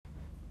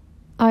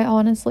I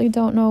honestly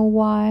don't know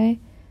why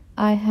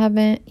I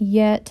haven't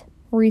yet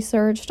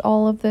researched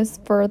all of this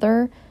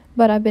further,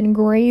 but I've been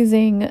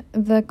grazing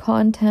the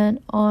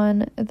content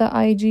on the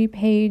IG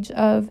page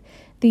of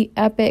the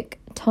Epoch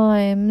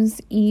Times,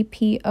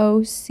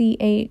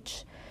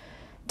 EPOCH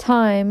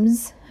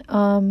Times,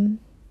 and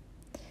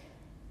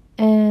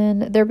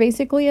they're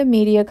basically a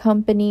media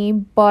company,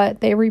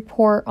 but they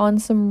report on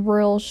some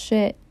real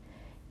shit,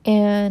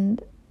 and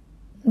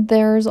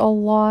there's a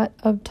lot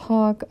of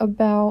talk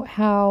about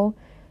how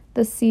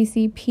the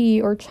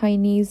CCP, or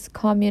Chinese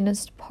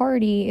Communist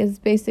Party, is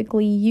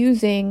basically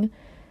using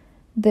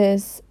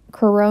this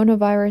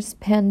coronavirus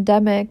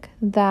pandemic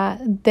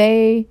that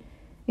they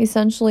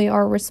essentially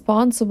are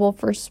responsible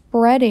for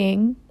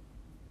spreading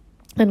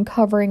and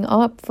covering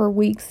up for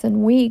weeks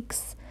and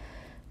weeks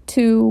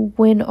to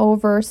win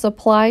over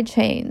supply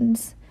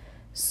chains.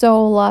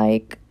 So,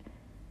 like,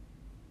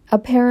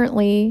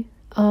 apparently,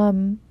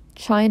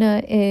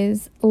 China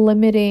is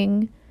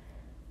limiting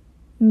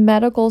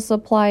medical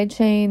supply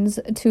chains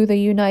to the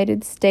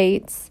United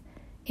States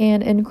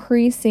and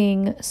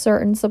increasing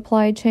certain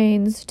supply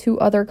chains to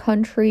other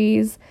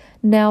countries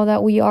now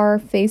that we are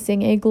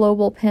facing a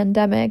global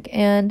pandemic,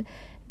 and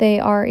they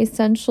are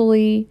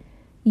essentially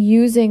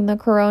using the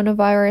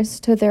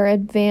coronavirus to their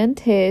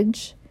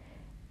advantage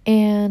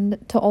and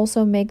to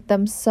also make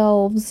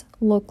themselves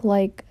look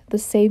like the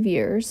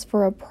saviors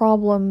for a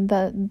problem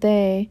that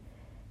they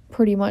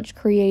pretty much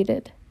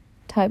created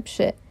type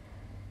shit.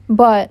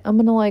 But I'm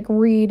gonna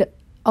read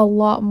a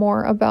lot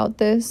more about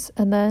this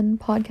and then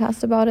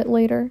podcast about it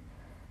later.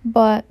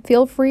 But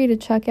feel free to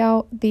check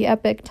out the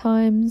Epoch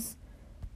Times